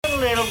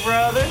little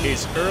brother.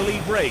 is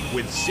Early Break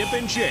with Sip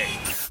and Jay.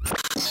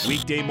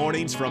 Weekday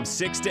mornings from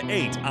 6 to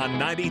 8 on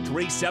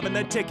 93.7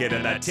 The Ticket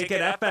and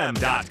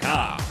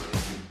theticketfm.com.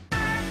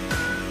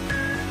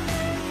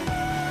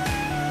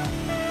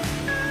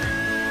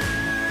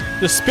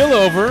 The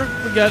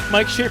Spillover, we got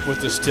Mike Schaefer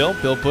with us still.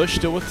 Bill Bush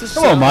still with us.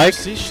 Hello, Mike.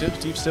 Steve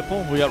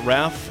Sipple. We got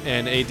Raff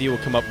and AD will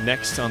come up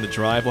next on the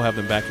drive. We'll have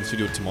them back in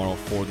studio tomorrow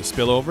for the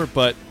Spillover.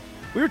 But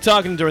we were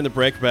talking during the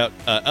break about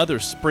other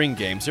spring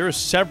games. There are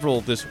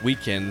several this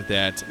weekend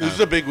that... this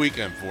is a big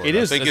weekend for it. It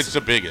is. I think it's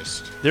the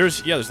biggest.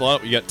 There's a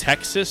lot. You got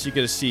Texas. You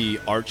get to see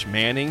Arch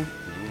Manning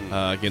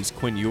against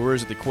Quinn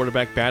Ewers at the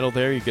quarterback battle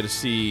there. You get to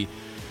see...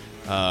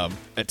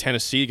 at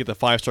Tennessee, you get the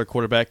 5-star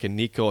quarterback and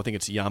Nico. I think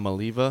it's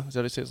Yamaliva. Is that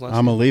what he says last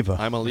name?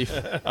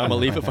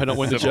 Yamaliva if I don't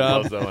win the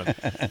job.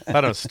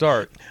 I don't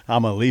start.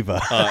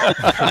 Yamaliva.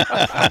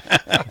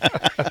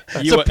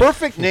 It's a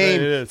perfect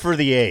name for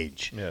the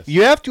age. Yes.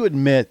 You have to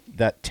admit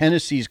that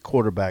Tennessee's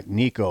quarterback,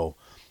 Nico,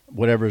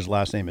 whatever his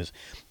last name is,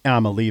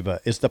 Yamaliva,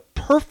 is the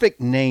perfect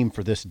name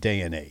for this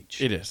day and age.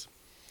 It is.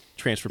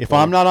 Transfer. If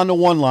I'm not on the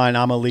one line,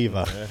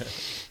 Yamaliva.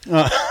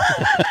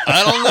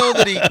 I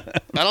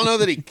don't know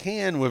that he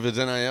can with his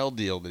NIL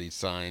deal that he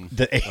signed.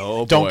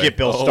 Don't get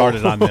Bill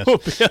started on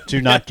this.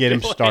 Do not get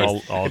him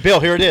started. Bill,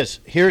 here it is.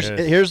 Here's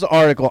the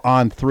article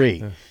on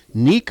 3.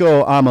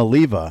 Nico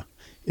Yamaliva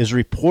is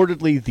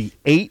reportedly the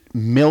 $8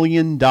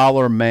 million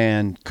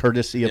man,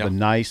 courtesy of a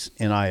nice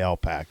NIL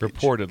package.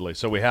 Reportedly.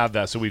 So we have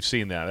that. So we've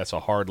seen that. That's a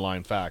hard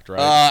line fact, right?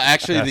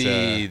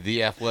 Actually,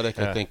 the Athletic,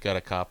 I think, got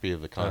a copy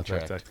of the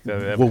contract. They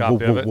have a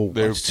copy of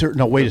it?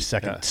 No, wait a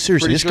second.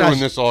 Seriously, Pretty this sure guy's... when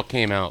this all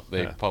came out,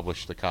 they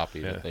published the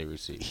copy that they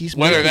received.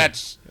 Whether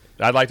that's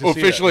I'd like to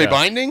officially see that,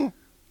 binding?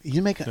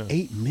 You make an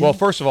 $8 million. Well,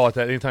 first of all, at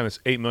that, anytime it's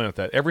 $8 million at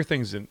that,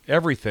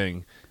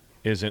 everything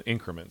is in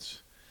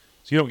increments.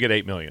 So you don't get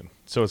 $8 million.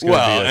 So it's going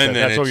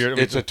to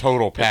be it's a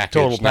total package.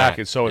 Total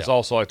package. So it's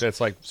also like that's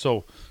like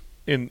so.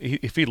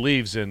 If he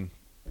leaves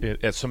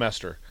at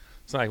semester,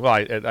 it's not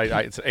like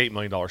it's an $8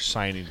 million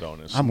signing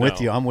bonus. I'm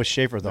with you. I'm with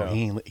Schaefer though.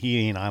 He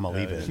ain't. I'm a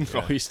leave it.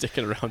 No, he's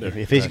sticking around there.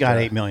 If he's got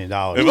 $8 million,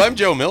 if I'm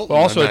Joe Milton,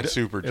 I'm not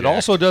super. It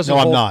also doesn't.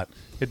 No, I'm not.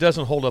 It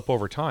doesn't hold up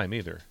over time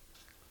either.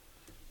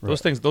 Right.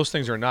 Those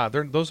things are not.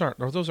 Those aren't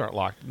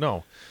locked.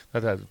 No,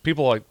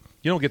 people like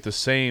you don't get the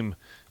same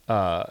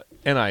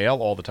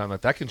NIL all the time.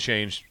 That can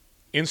change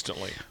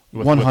instantly.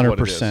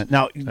 100%.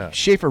 Now,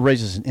 Schaefer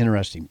raises an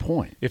interesting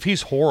point. If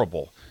he's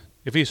horrible,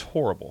 think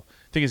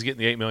he's getting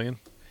the $8 million?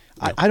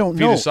 I don't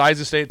know. If he decides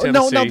to stay at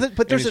Tennessee,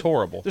 but he's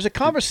horrible. There's a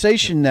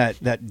conversation that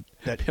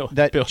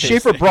Bill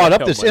Schaefer brought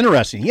up that's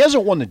interesting. He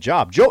hasn't won the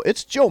job.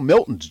 It's Joe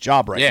Milton's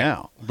job right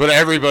now. But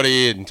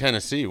everybody in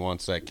Tennessee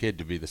wants that kid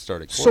to be the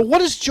starting quarterback. So what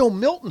does Joe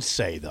Milton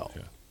say though?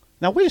 Yeah.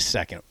 Now wait a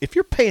second. If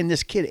you're paying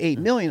this kid $8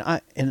 million,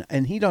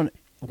 and he don't,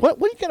 what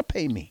are you going to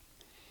pay me?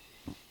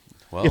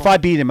 Well, if I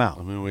beat him out,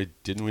 I mean,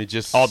 didn't we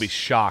just? I'll be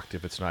shocked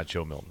if it's not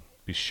Joe Milton.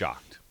 Be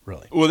shocked.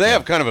 Really? Well, they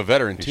have kind of a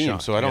veteran team,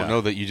 so I don't know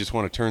that you just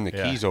want to turn the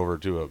keys over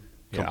to a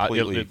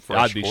completely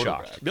fresh I'd be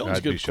shocked. Milton's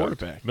a good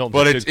quarterback.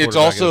 But it's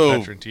also a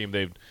veteran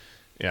team.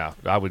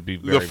 I would be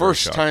very, the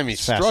first very time he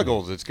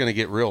struggles, it's going to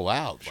get real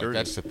loud. Sure,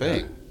 that's the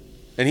thing.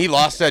 And he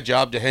lost that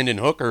job to Hendon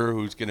Hooker,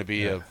 who's going to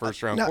be a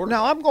first-round quarterback.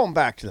 Now I'm going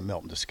back to the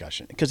Milton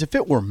discussion because if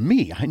it were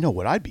me, I know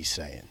what I'd be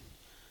saying.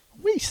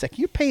 Wait a second,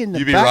 you're paying the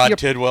you'd be Rod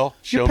Tidwell.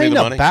 You're paying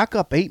the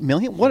backup $8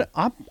 million. What?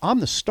 I'm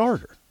the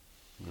starter.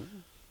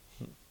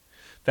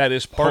 That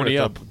is part of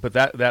it, but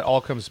that all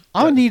comes.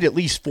 I need at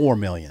least $4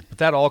 million. But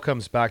that all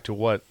comes back to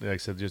what, like I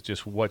said,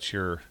 just what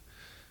your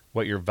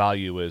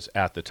value is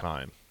at the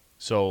time.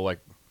 So, like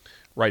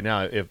right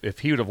now, if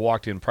he would have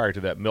walked in prior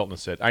to that, Milton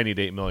said, "I need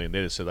 $8 million,"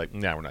 they'd have said, "Like,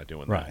 we're not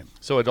doing that." Right.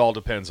 So it all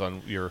depends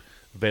on your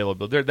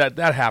availability.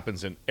 That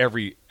happens in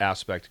every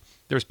aspect.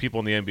 There's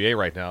people in the NBA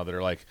right now that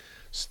are like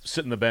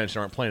sit in the bench and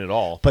aren't playing at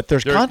all. But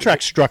there's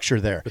contract structure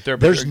there.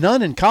 There's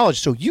none in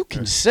college, so you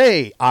can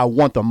say, "I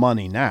want the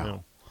money now."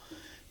 No.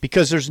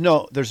 Because there's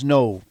no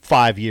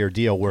 5-year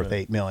deal worth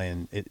 $8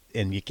 million,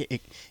 and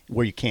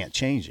where you can't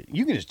change it.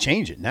 You can just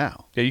change it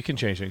now. Yeah, you can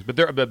change things,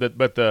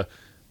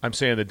 I'm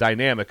saying the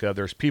dynamic of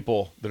there's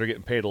people that are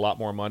getting paid a lot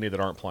more money that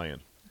aren't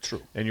playing.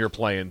 True. And you're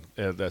playing.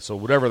 So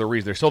whatever the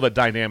reason, there's still that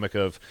dynamic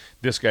of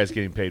this guy's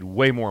getting paid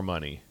way more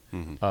money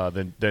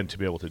than to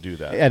be able to do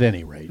that. At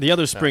any rate. The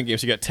other spring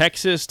games, you got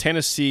Texas,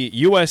 Tennessee,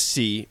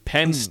 USC,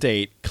 Penn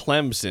State,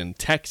 Clemson,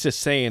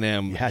 Texas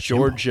A&M,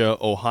 Georgia,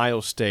 Ohio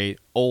State,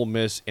 Ole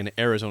Miss, and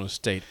Arizona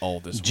State all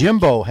this week.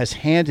 Jimbo has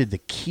handed the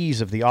keys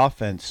of the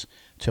offense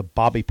to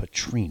Bobby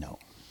Petrino.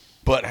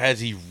 But has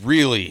he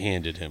really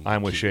handed him?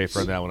 I'm with Schaefer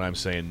on that one. I'm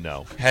saying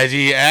no. Has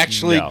he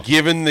actually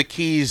given the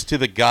keys to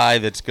the guy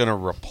that's going to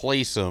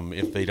replace him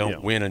if they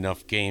don't win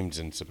enough games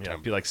in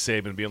September? Be like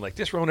Saban being like,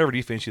 just run whatever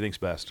defense you think's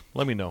best.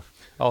 Let me know.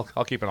 I'll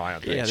keep an eye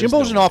on that. Yeah,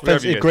 Jimbo's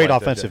a great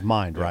offensive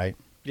mind, right?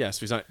 Yes,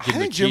 he's not. I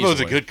think Jimbo's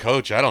a good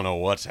coach. I don't know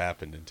what's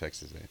happened in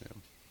Texas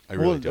A&M. I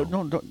really don't.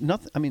 No,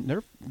 nothing. I mean,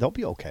 they'll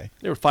be okay.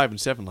 They were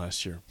 5-7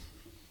 last year.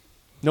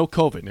 No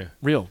COVID.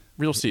 Yeah.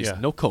 Real season.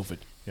 Yeah. No COVID.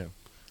 Yeah.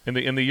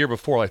 In the year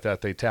before like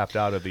that, they tapped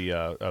out of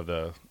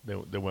the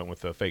They went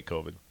with fake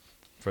COVID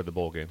for the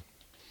bowl game.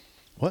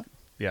 What?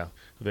 Yeah,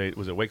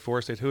 was it Wake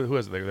Forest? Who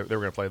was it? They were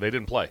going to play. They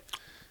didn't play.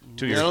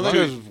 2 years. I don't think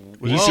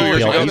it was 2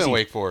 years ago.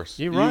 Wake Forest.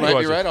 You're You right. might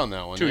be right on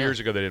that one. 2 years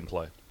ago, they didn't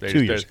play.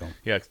 2 years ago.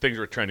 Yeah, things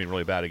were trending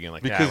really bad again.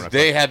 Like Because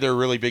they had their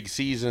really big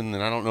season,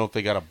 and I don't know if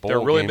they got a bowl. their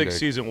really game big to-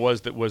 season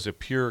was a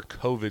pure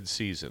COVID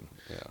season.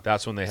 Yeah.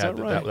 That's when they had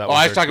that right? that Oh, was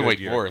I their was talking good Wake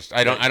year. Forest.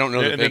 I don't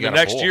know that And they then got the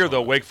next a bowl year, on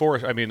though, it. Wake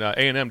Forest.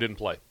 A&M didn't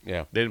play.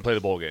 Yeah. They didn't play the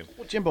bowl game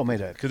Well, Jimbo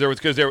made a. because it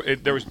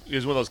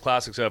was one of those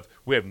classics of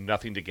we have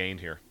nothing to gain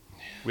here.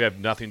 We have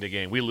nothing to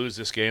gain. We lose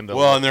this game.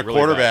 Well, and their really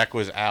quarterback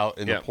was out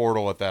in Yeah. the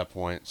portal at that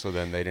point, so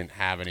then they didn't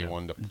have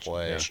anyone to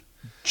play.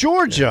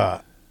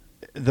 Georgia,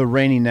 the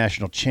reigning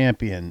national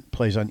champion,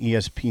 plays on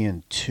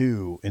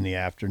ESPN2 in the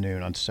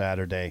afternoon on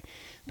Saturday.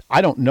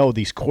 I don't know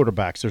these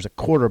quarterbacks. There's a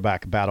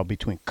quarterback battle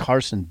between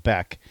Carson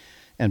Beck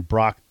and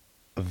Brock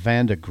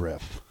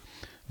Vandagriff.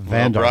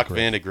 Well, Brock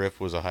Vandagriff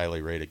was a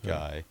highly rated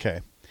guy.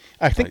 Okay.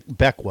 I think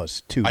Beck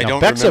was too. I Now,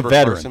 don't Beck's remember a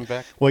veteran. Carson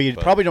Beck, well, you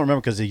but- probably don't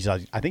remember because I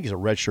think he's a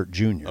redshirt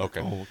junior.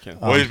 Okay. Oh, okay.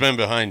 Well, he's been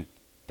behind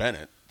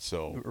Bennett,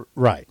 so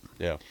Right.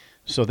 yeah.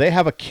 So they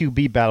have a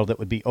QB battle that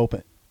would be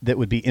open, that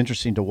would be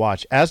interesting to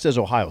watch, as does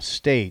Ohio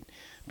State,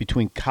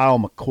 between Kyle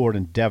McCord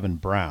and Devin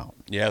Brown.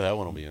 Yeah, that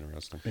one will be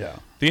interesting. Yeah.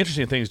 The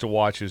interesting things to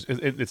watch is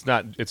it's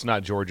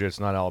not Georgia, it's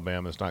not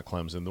Alabama, it's not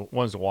Clemson. The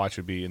ones to watch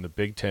would be in the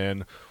Big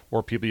Ten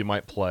or people you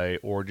might play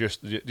or just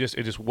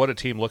what a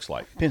team looks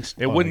like.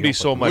 It wouldn't be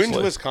so much. When's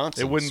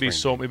Wisconsin It wouldn't be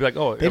spring so. It'd be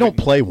like They don't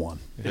play one.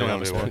 They don't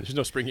have a spring- There's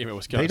no spring game at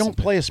Wisconsin. They don't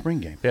play a spring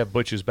game. They have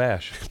Butch's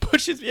Bash.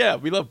 Butch's. Yeah,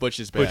 we love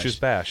Butch's bash. Butch's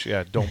Bash.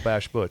 Yeah, don't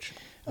bash Butch.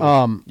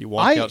 You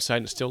walk I- outside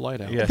and it's still light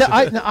out. Yeah.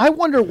 I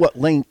wonder what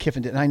Lane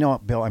Kiffin did. And I know,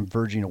 Bill, I'm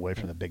verging away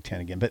from the Big Ten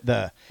again,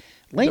 but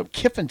Lane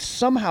Kiffin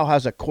somehow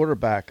has a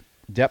quarterback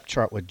depth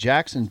chart with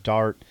Jackson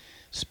Dart,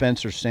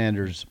 Spencer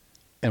Sanders,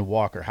 and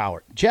Walker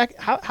Howard. Jack,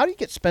 how do you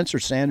get Spencer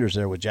Sanders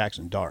there with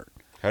Jackson Dart?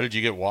 How did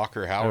you get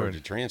Walker Howard to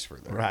transfer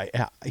there? Right.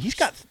 Yeah. He's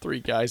got. Three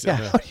guys. Yeah.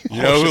 in how there. do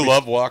You know who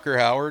loved Walker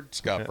Howard?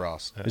 Scott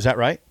Frost. Is that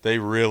right? They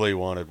really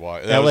wanted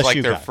Walker. That was LSU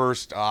like their guy.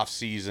 first off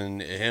season.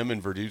 Him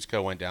and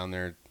Verduzco went down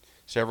there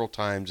several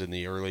times in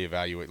the early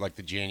evaluate, like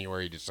the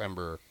January,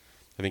 December.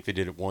 I think they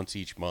did it once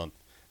each month.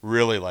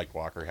 Really like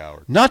Walker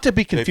Howard. Not to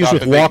be They confused thought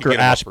with that they could Walker get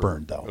him up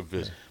Ashburn, for though. a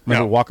visit.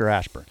 Remember No. Walker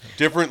Ashburn?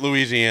 Different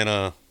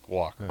Louisiana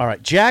Walker. All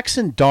right,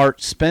 Jackson Dart,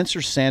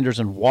 Spencer Sanders,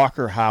 and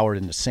Walker Howard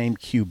in the same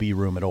QB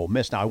room at Ole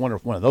Miss. Now, I wonder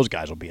if one of those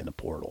guys will be in the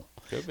portal.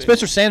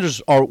 Spencer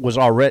Sanders was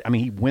already. I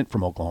mean, he went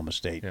from Oklahoma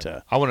State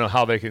to. I want to know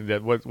how they can.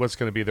 What's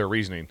going to be their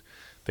reasoning?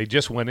 They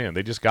just went in.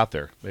 They just got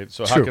there.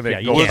 So how True. can they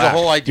Yeah, go Was the back?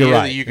 whole idea You're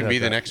right. that you can be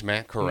the Yeah. next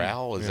Matt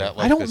Corral? Is that I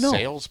like don't the know.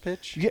 sales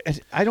pitch? Yeah,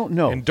 I don't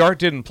know. And Dart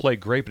didn't play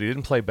great, but he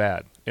didn't play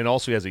bad. And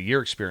also, he has a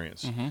year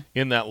experience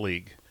in that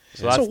league.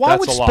 So, So why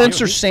would that's a lot.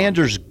 Spencer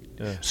Sanders?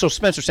 So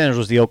Spencer Sanders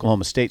was the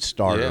Oklahoma State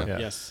starter Yeah.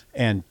 Yes.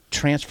 and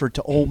transferred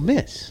to Ole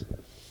Miss.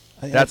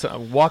 That's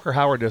Walker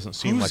Howard doesn't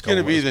seem Who's like going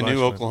to be the splash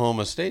new man.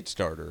 Oklahoma State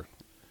starter?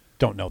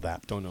 Don't know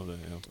that. Don't know that.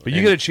 But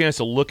you get a chance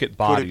to look at Could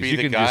bodies. it be You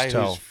the can guy just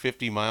tell. who's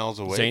 50 miles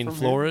away Zane from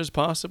Flores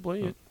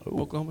possibly at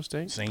Oklahoma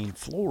State. Zane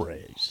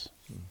Flores.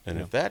 him? And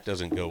if that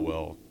doesn't go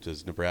well,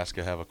 does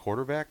Nebraska have a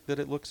quarterback that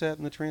it looks at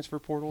in the transfer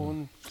portal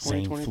in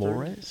Zane 2023?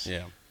 Flores?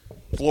 Yeah.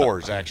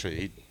 Floors,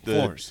 actually.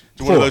 Floors.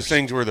 It's one of Floors. those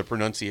things where the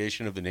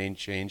pronunciation of the name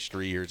changed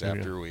 3 years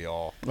after we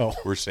all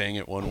were saying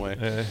it one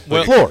way.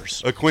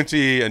 Flores. A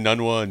Quincy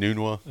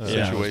Enunwa Yeah,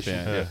 situation. it was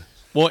bad, yeah.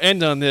 We'll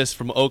end on this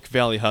from Oak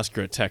Valley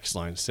Husker. A text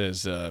line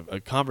says, a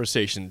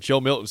conversation.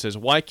 Joe Milton says,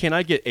 "Why can't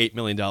I get $8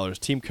 million?"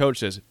 Team coach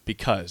says,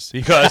 "Because."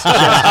 Because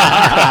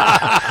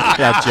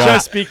Yeah, Joe.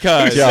 Just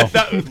because. Joe.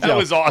 that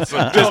was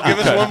awesome. Just give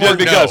us one more Just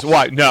because. no.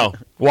 Why? No.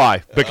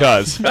 Why?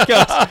 Because.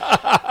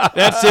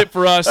 That's it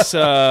for us.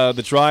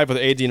 The Drive with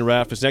AD and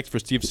Raff is next for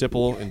Steve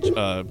Sipple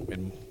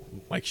and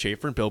Mike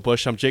Schaefer and Bill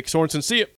Bush. I'm Jake Sorensen. See you.